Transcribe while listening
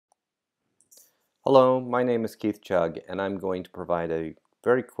Hello, my name is Keith Chugg, and I'm going to provide a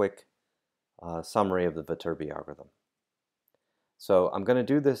very quick summary of the Viterbi algorithm. So I'm going to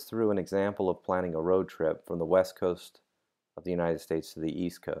do this through an example of planning a road trip from the west coast of the United States to the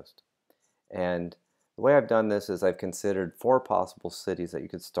east coast. And the way I've done this is I've considered 4 possible cities that you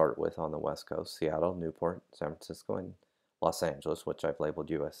could start with on the west coast: Seattle, Newport, San Francisco, and Los Angeles, which I've labeled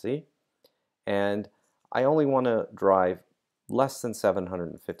USC. And I only want to drive less than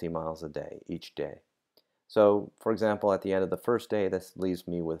 750 miles a day each day. So, for example, at the end of the first day, this leaves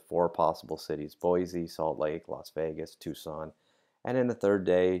me with 4 possible cities: Boise, Salt Lake, Las Vegas, Tucson. And in the third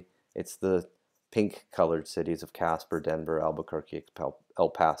day, it's the pink-colored cities of Casper, Denver, Albuquerque, El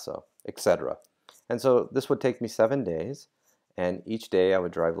Paso, etc. And so this would take me 7 days, and each day I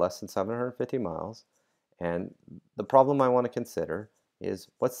would drive less than 750 miles. And the problem I want to consider is,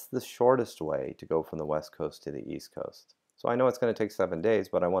 what's the shortest way to go from the west coast to the east coast? So I know it's going to take 7 days,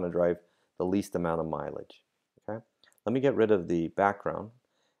 but I want to drive the least amount of mileage. Okay? Let me get rid of the background,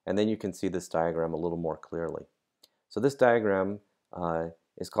 and then you can see this diagram a little more clearly. So this diagram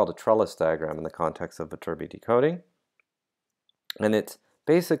is called a trellis diagram in the context of Viterbi decoding, and it's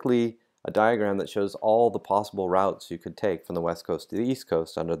basically a diagram that shows all the possible routes you could take from the west coast to the east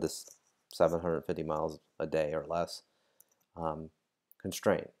coast under this 750 miles a day or less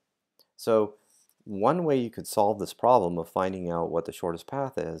constraint. So one way you could solve this problem of finding out what the shortest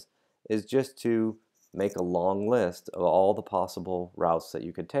path is just to make a long list of all the possible routes that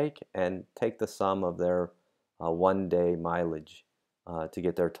you could take and take the sum of their 1 day mileage to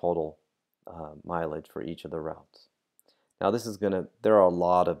get their total mileage for each of the routes. Now there are a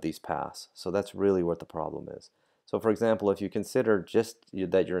lot of these paths, so that's really what the problem is. So for example, if you consider just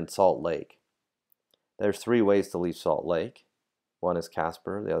that you're in Salt Lake, there's 3 ways to leave Salt Lake. One is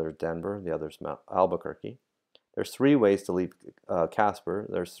Casper, the other is Denver, the other is Albuquerque. There's 3 ways to leave Casper,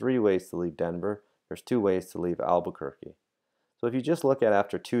 there's 3 ways to leave Denver, there's 2 ways to leave Albuquerque. So if you just look at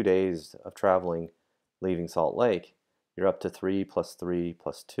after 2 days of traveling, leaving Salt Lake, you're up to 3 plus 3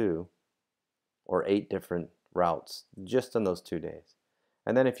 plus 2, or 8 different routes just in those 2 days.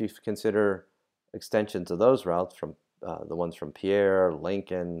 And then if you consider extensions of those routes from the ones from Pierre,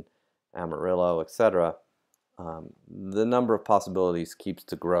 Lincoln, Amarillo, etc., the number of possibilities keeps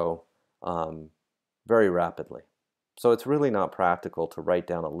to grow very rapidly. So it's really not practical to write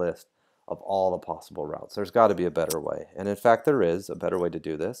down a list of all the possible routes. There's got to be a better way. And in fact, there is a better way to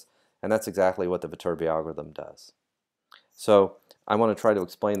do this, and that's exactly what the Viterbi algorithm does. So I want to try to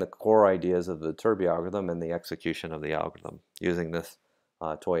explain the core ideas of the Viterbi algorithm and the execution of the algorithm using this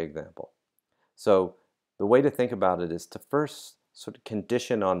toy example. So the way to think about it is to first sort of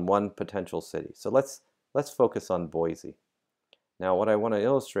condition on one potential city. So let's focus on Boise. Now what I want to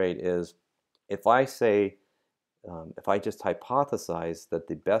illustrate is, if I say, if I just hypothesize that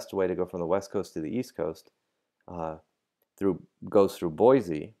the best way to go from the west coast to the east coast goes through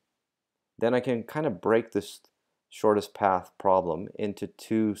Boise, then I can kind of break this shortest path problem into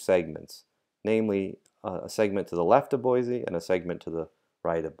 2 segments, namely a segment to the left of Boise and a segment to the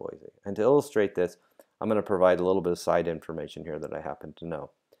right of Boise. And to illustrate this, I'm going to provide a little bit of side information here that I happen to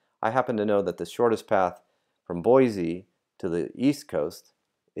know. I happen to know that the shortest path from Boise to the east coast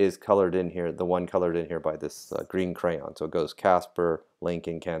is colored in here, the one colored in here by this green crayon. So it goes Casper,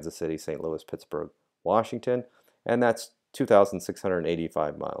 Lincoln, Kansas City, St. Louis, Pittsburgh, Washington, and that's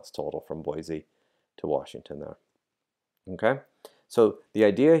 2,685 miles total from Boise to Washington there. Okay, so the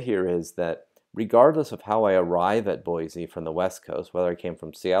idea here is that regardless of how I arrive at Boise from the west coast, whether I came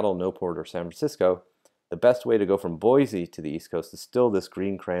from Seattle, Newport, or San Francisco, the best way to go from Boise to the east coast is still this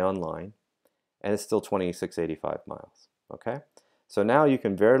green crayon line, and it's still 2,685 miles. Okay, so now you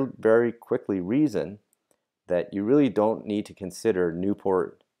can very, very quickly reason that you really don't need to consider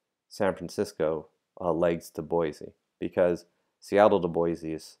Newport, San Francisco legs to Boise, because Seattle to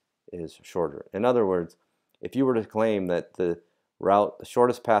Boise is shorter. In other words, if you were to claim that the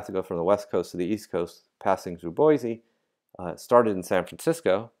shortest path to go from the west coast to the east coast passing through Boise started in San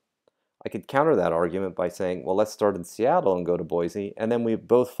Francisco, I could counter that argument by saying, well, let's start in Seattle and go to Boise, and then we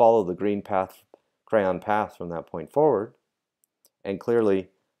both follow the green crayon path from that point forward, and clearly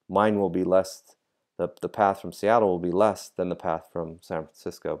mine will be less, the path from Seattle will be less than the path from San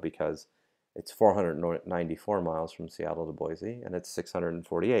Francisco, because it's 494 miles from Seattle to Boise, and it's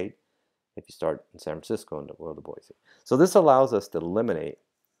 648 if you start in San Francisco and go to Boise. So this allows us to eliminate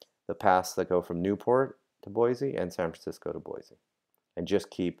the paths that go from Newport to Boise and San Francisco to Boise, and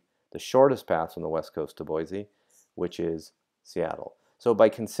just keep the shortest path from the west coast to Boise, which is Seattle. So by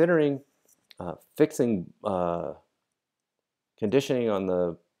considering conditioning on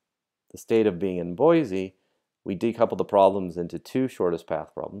the state of being in Boise, we decouple the problems into two shortest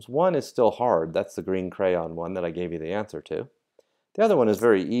path problems. One is still hard. That's the green crayon one that I gave you the answer to. The other one is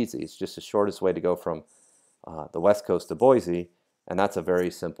very easy. It's just the shortest way to go from the west coast to Boise, and that's a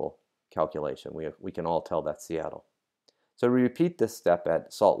very simple calculation. We can all tell that's Seattle. So we repeat this step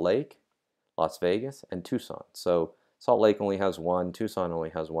at Salt Lake, Las Vegas, and Tucson. So Salt Lake only has one, Tucson only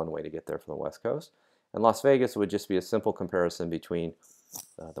has one way to get there from the west coast. And Las Vegas would just be a simple comparison between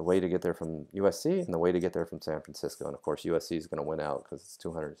the way to get there from USC and the way to get there from San Francisco. And of course, USC is going to win out because it's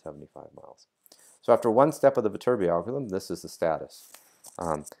 275 miles. So after one step of the Viterbi algorithm, this is the status.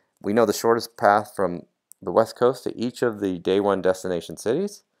 We know the shortest path from the west coast to each of the day one destination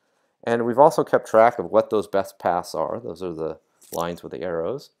cities. And we've also kept track of what those best paths are. Those are the lines with the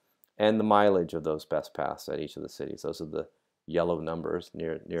arrows. And the mileage of those best paths at each of the cities. Those are the yellow numbers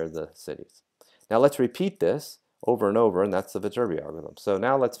near the cities. Now let's repeat this over and over, and that's the Viterbi algorithm. So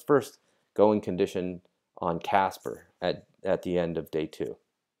now let's first go and condition on Casper at the end of day 2.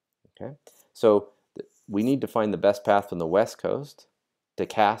 Okay? So we need to find the best path from the west coast to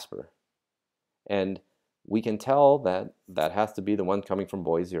Casper. And we can tell that that has to be the one coming from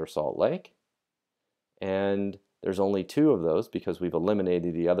Boise or Salt Lake. And there's only 2 of those because we've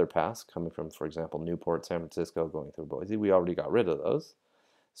eliminated the other paths coming from, for example, Newport, San Francisco, going through Boise. We already got rid of those.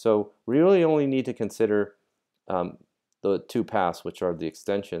 So we really only need to consider the 2 paths, which are the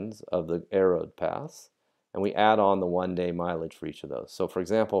extensions of the arrowed paths. And we add on the 1-day mileage for each of those. So for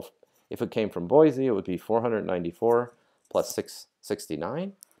example, if it came from Boise, it would be 494 plus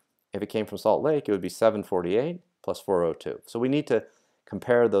 669. If it came from Salt Lake, it would be 748 plus 402. So we need to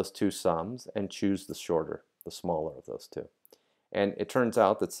compare those 2 sums and choose the shorter, the smaller of those 2. And it turns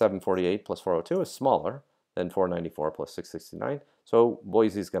out that 748 plus 402 is smaller than 494 plus 669. So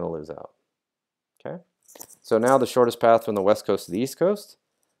Boise is going to lose out. Okay? So now the shortest path from the west coast to the east coast,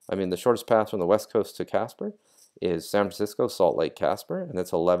 the shortest path from the west coast to Casper is San Francisco, Salt Lake, Casper, and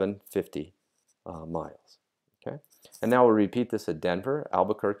it's 1150 miles. Okay? And now we'll repeat this at Denver,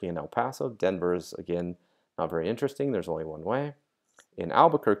 Albuquerque, and El Paso. Denver is, again, not very interesting. There's only one way. In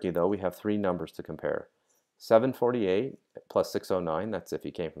Albuquerque, though, we have 3 numbers to compare. 748 plus 609, that's if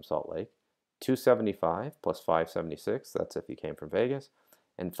he came from Salt Lake. 275 plus 576, that's if he came from Vegas.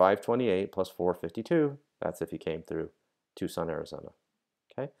 And 528 plus 452, that's if he came through Tucson, Arizona.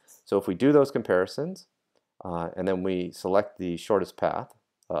 Okay? So if we do those comparisons, and then we select the shortest path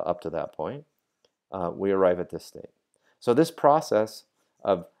up to that point, we arrive at this state. So this process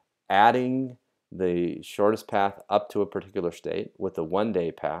of adding the shortest path up to a particular state with the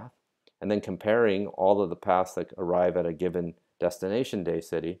 1-day path, and then comparing all of the paths that arrive at a given destination day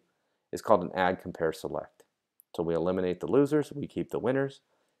city, is called an add, compare, select. So we eliminate the losers, we keep the winners,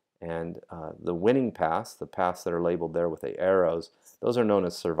 and the winning paths, the paths that are labeled there with the arrows, those are known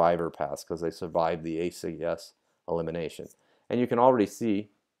as survivor paths because they survived the ACS elimination. And you can already see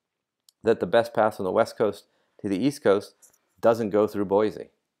that the best path from the west coast to the east coast doesn't go through Boise.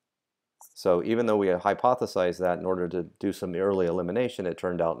 So even though we had hypothesized that in order to do some early elimination, it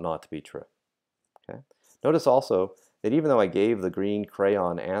turned out not to be true. Okay? Notice also that even though I gave the green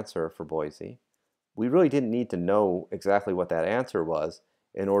crayon answer for Boise, we really didn't need to know exactly what that answer was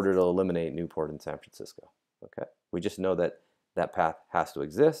in order to eliminate Newport and San Francisco. Okay? We just know that that path has to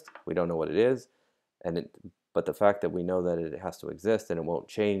exist. We don't know what it is, but the fact that we know that it has to exist and it won't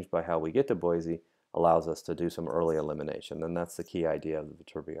change by how we get to Boise allows us to do some early elimination, and that's the key idea of the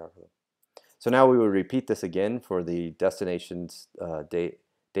Viterbi algorithm. So now we will repeat this again for the destinations, day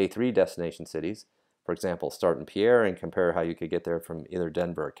 3 destination cities. For example, start in Pierre and compare how you could get there from either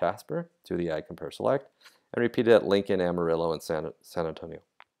Denver or Casper to the add, compare, select, and repeat it at Lincoln, Amarillo, and San Antonio.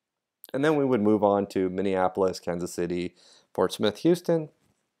 And then we would move on to Minneapolis, Kansas City, Fort Smith, Houston,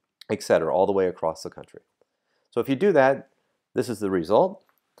 etc., all the way across the country. So if you do that, this is the result.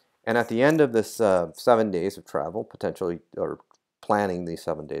 And at the end of this 7 days of travel, potentially, or planning these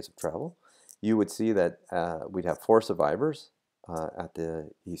 7 days of travel, you would see that we'd have 4 survivors at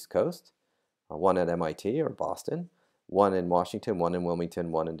the East Coast, 1 at MIT or Boston, 1 in Washington, 1 in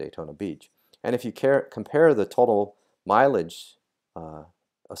Wilmington, 1 in Daytona Beach. And if you compare the total mileage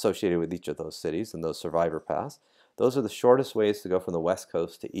associated with each of those cities and those survivor paths, those are the shortest ways to go from the West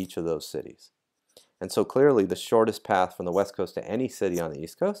Coast to each of those cities. And so clearly the shortest path from the West Coast to any city on the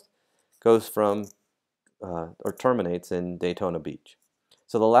East Coast goes from or terminates in Daytona Beach.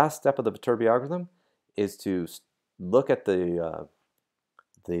 So the last step of the Viterbi algorithm is to look at the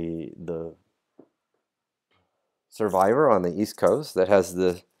survivor on the East Coast that has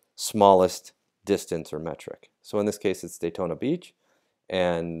the smallest distance or metric. So in this case it's Daytona Beach,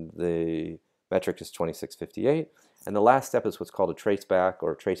 and the metric is 2658. And the last step is what's called a traceback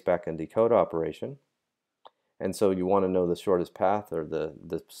or traceback and decode operation. and so you want to know the shortest path or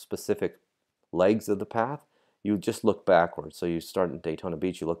the specific legs of the path, you just look backwards. So you start in Daytona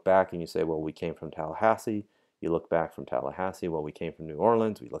Beach, you look back and you say, well, we came from Tallahassee. You look back from Tallahassee, well, we came from New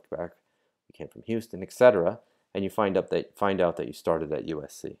Orleans. We look back, we came from Houston, etc. And you find out that you started at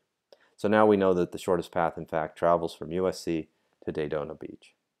USC. So now we know that the shortest path, in fact, travels from USC to Daytona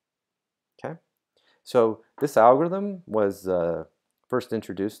Beach. Okay, so this algorithm was first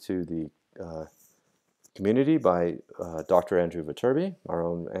introduced to the community by Dr. Andrew Viterbi, our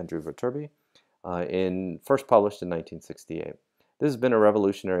own Andrew Viterbi, first published in 1968. This has been a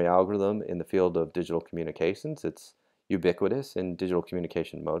revolutionary algorithm in the field of digital communications. It's ubiquitous in digital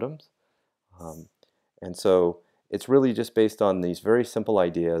communication modems. And so it's really just based on these very simple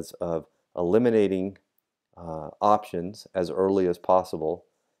ideas of eliminating options as early as possible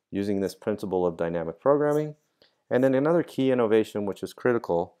using this principle of dynamic programming. And then another key innovation which is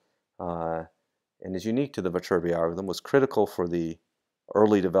critical and is unique to the Viterbi algorithm, was critical for the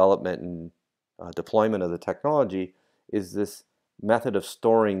early development and deployment of the technology, is this method of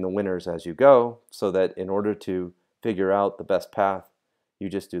storing the winners as you go, so that in order to figure out the best path, you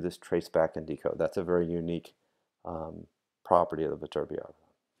just do this trace back and decode. That's a very unique property of the Viterbi algorithm.